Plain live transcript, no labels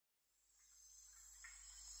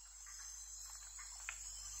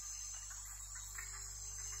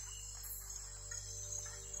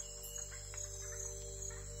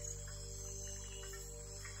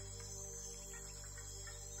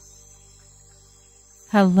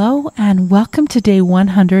Hello and welcome to day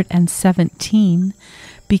 117,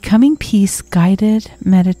 Becoming Peace Guided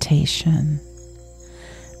Meditation.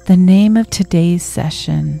 The name of today's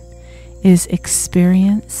session is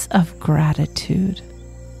Experience of Gratitude.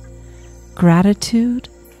 Gratitude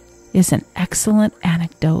is an excellent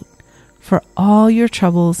antidote for all your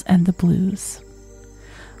troubles and the blues.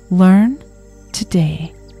 Learn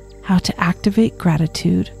today how to activate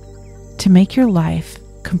gratitude to make your life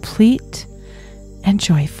complete and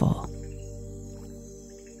joyful.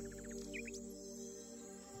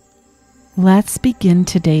 Let's begin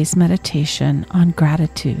today's meditation on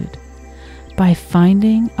gratitude by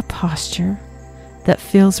finding a posture that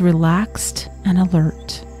feels relaxed and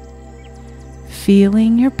alert.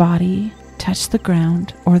 Feeling your body touch the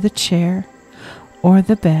ground or the chair or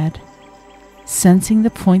the bed, sensing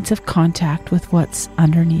the points of contact with what's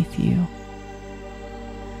underneath you.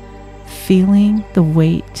 Feeling the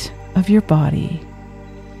weight of your body.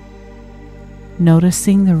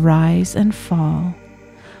 Noticing the rise and fall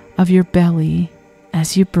of your belly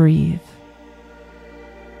as you breathe.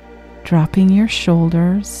 Dropping your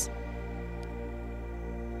shoulders,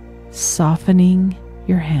 softening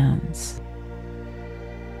your hands.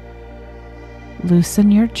 Loosen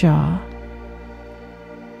your jaw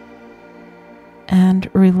and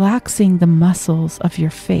relaxing the muscles of your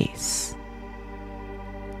face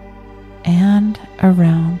and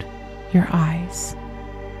around your eyes.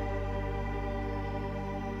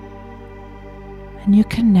 And you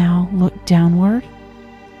can now look downward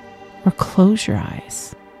or close your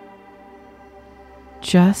eyes.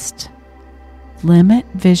 Just limit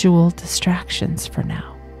visual distractions for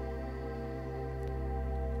now.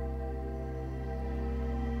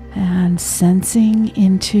 And sensing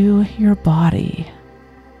into your body,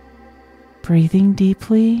 breathing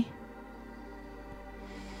deeply.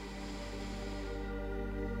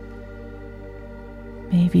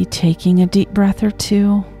 Maybe taking a deep breath or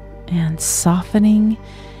two and softening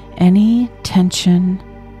any tension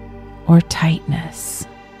or tightness.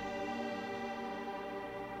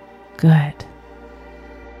 Good.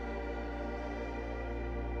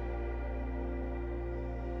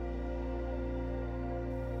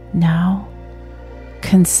 Now,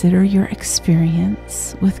 consider your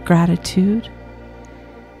experience with gratitude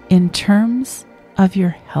in terms of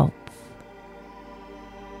your health.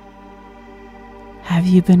 Have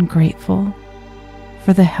you been grateful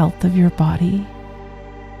for the health of your body?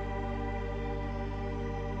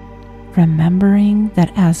 Remembering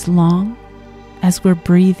that as long as we're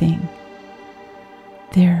breathing,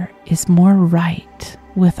 there is more right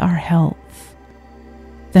with our health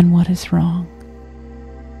than what is wrong.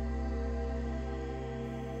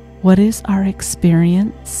 What is our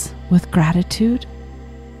experience with gratitude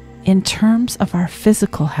in terms of our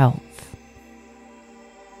physical health?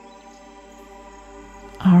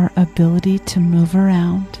 Our ability to move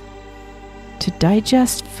around, to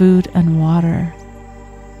digest food and water,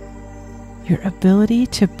 your ability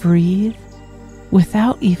to breathe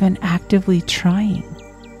without even actively trying.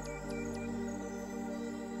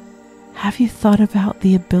 Have you thought about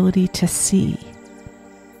the ability to see,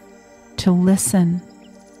 to listen,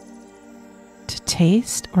 to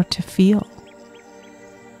taste, or to feel?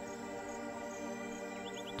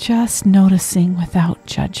 Just noticing without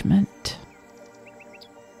judgment.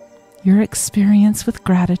 Your experience with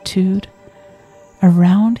gratitude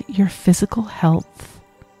around your physical health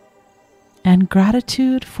and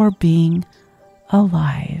gratitude for being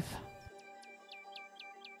alive.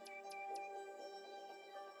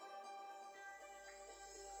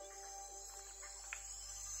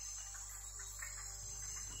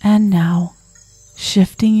 And now,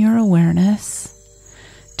 shifting your awareness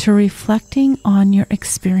to reflecting on your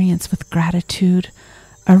experience with gratitude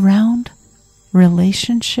around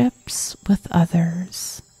relationships with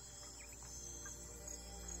others.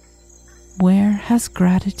 Where has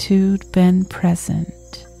gratitude been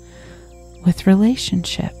present with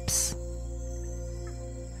relationships?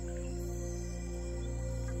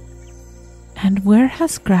 And where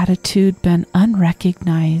has gratitude been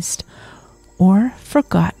unrecognized or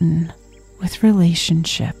forgotten with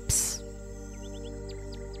relationships?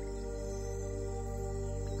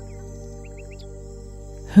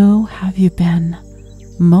 Who have you been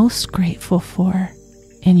most grateful for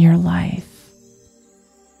in your life?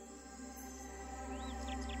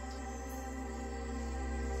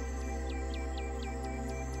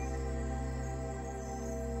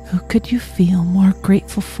 Who could you feel more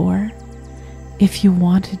grateful for if you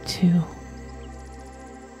wanted to?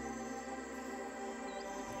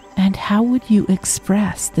 And how would you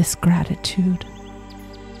express this gratitude?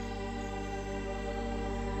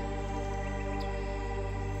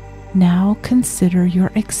 Now consider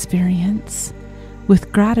your experience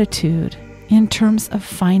with gratitude in terms of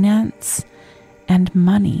finance and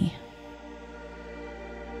money.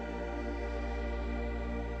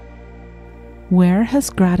 Where has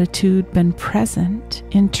gratitude been present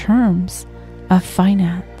in terms of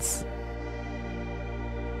finance?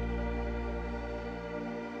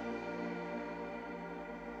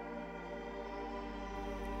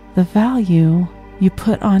 The value you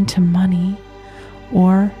put onto money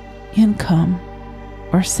or income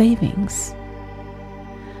or savings.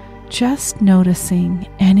 Just noticing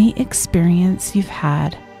any experience you've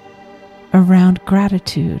had around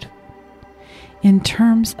gratitude in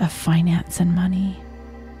terms of finance and money.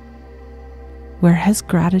 Where has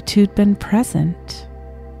gratitude been present?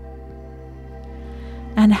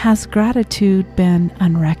 And has gratitude been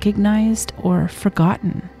unrecognized or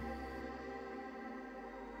forgotten?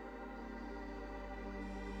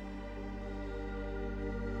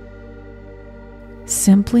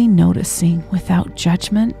 Simply noticing without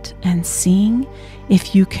judgment and seeing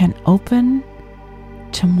if you can open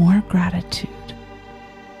to more gratitude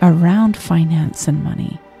around finance and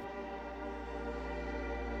money.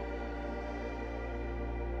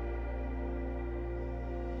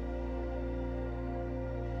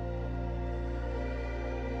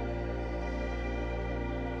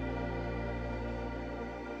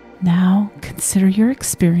 Now consider your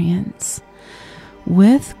experience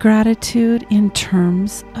with gratitude in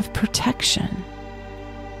terms of protection,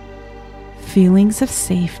 feelings of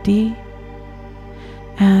safety,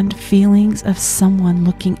 and feelings of someone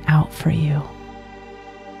looking out for you.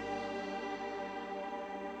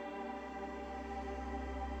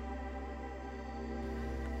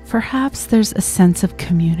 Perhaps there's a sense of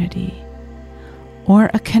community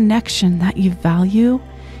or a connection that you value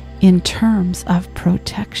in terms of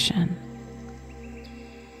protection.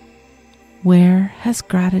 Where has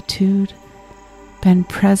gratitude been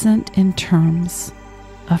present in terms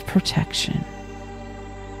of protection?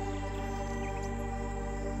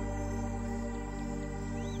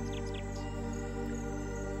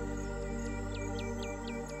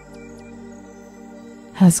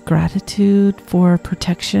 Has gratitude for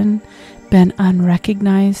protection been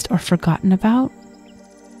unrecognized or forgotten about?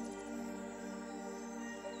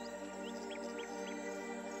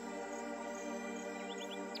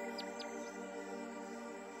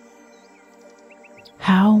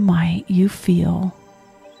 How might you feel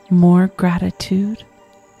more gratitude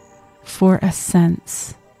for a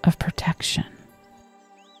sense of protection?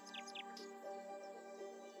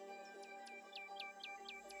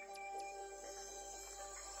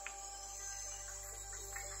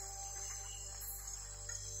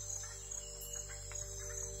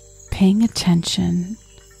 Paying attention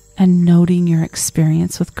and noting your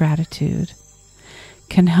experience with gratitude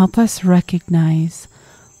can help us recognize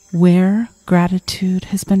where gratitude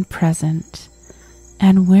has been present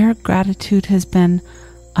and where gratitude has been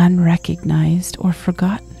unrecognized or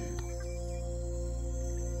forgotten.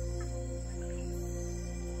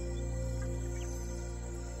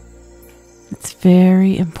 It's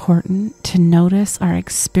very important to notice our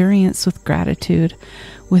experience with gratitude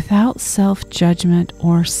without self-judgment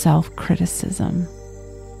or self-criticism.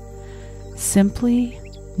 Simply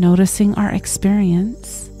noticing our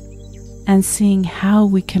experience and seeing how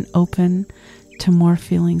we can open to more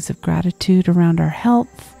feelings of gratitude around our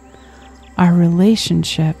health, our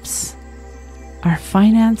relationships, our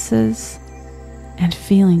finances, and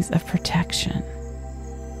feelings of protection.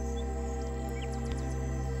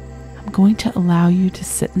 I'm going to allow you to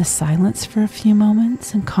sit in the silence for a few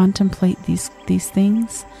moments and contemplate these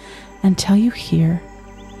things until you hear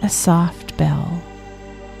a soft bell.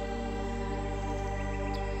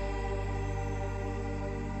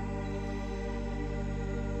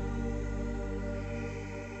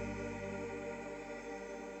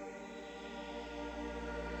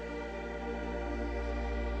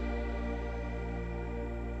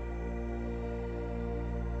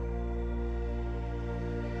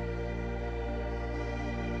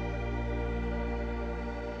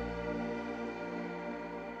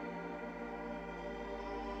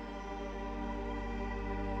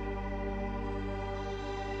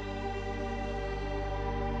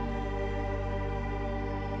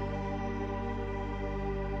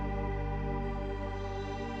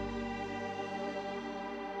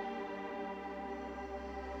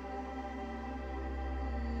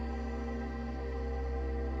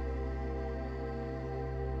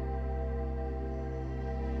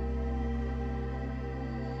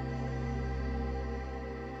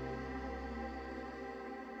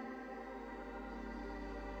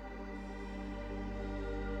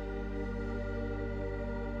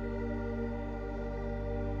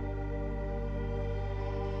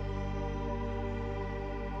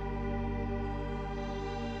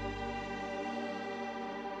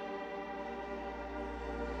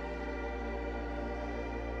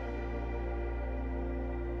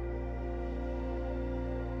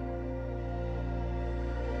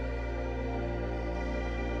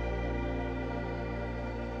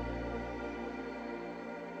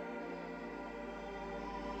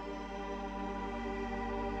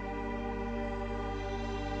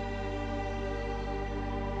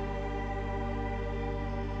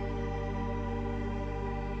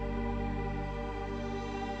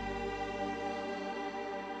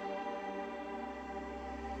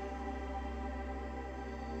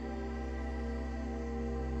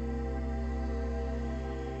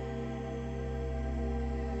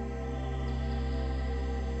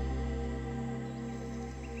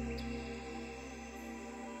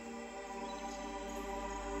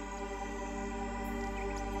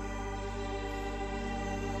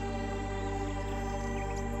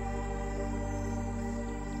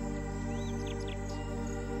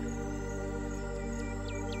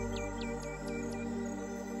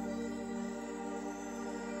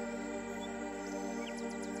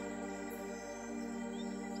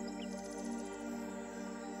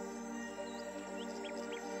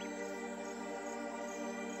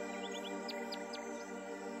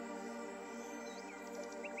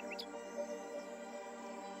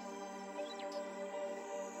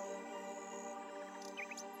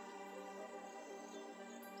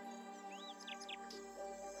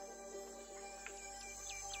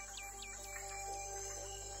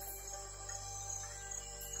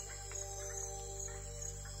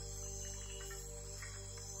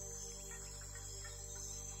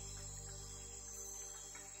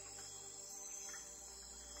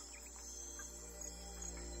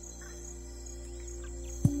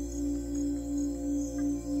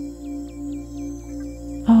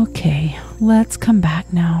 Okay, let's come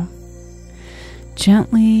back now.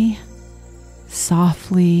 Gently,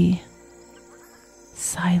 softly,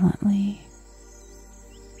 silently.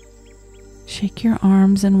 Shake your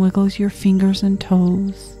arms and wiggle your fingers and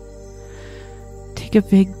toes. Take a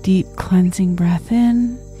big, deep, cleansing breath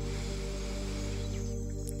in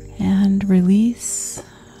and release.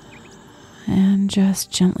 And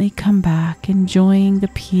just gently come back, enjoying the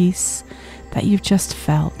peace that you've just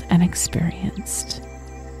felt and experienced.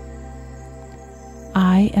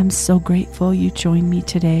 I am so grateful you joined me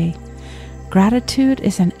today. Gratitude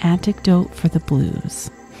is an antidote for the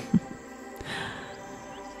blues.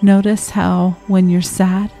 Notice how when you're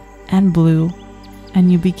sad and blue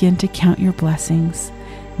and you begin to count your blessings,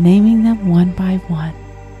 naming them one by one,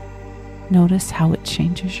 notice how it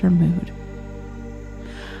changes your mood.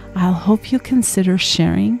 I'll hope you consider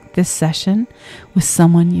sharing this session with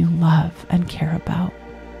someone you love and care about.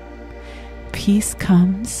 Peace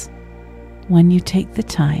comes when you take the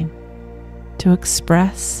time to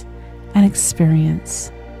express and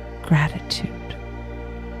experience gratitude.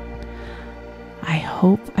 I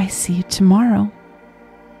hope I see you tomorrow.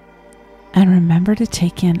 And remember to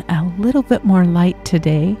take in a little bit more light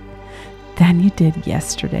today than you did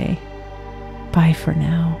yesterday. Bye for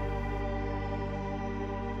now.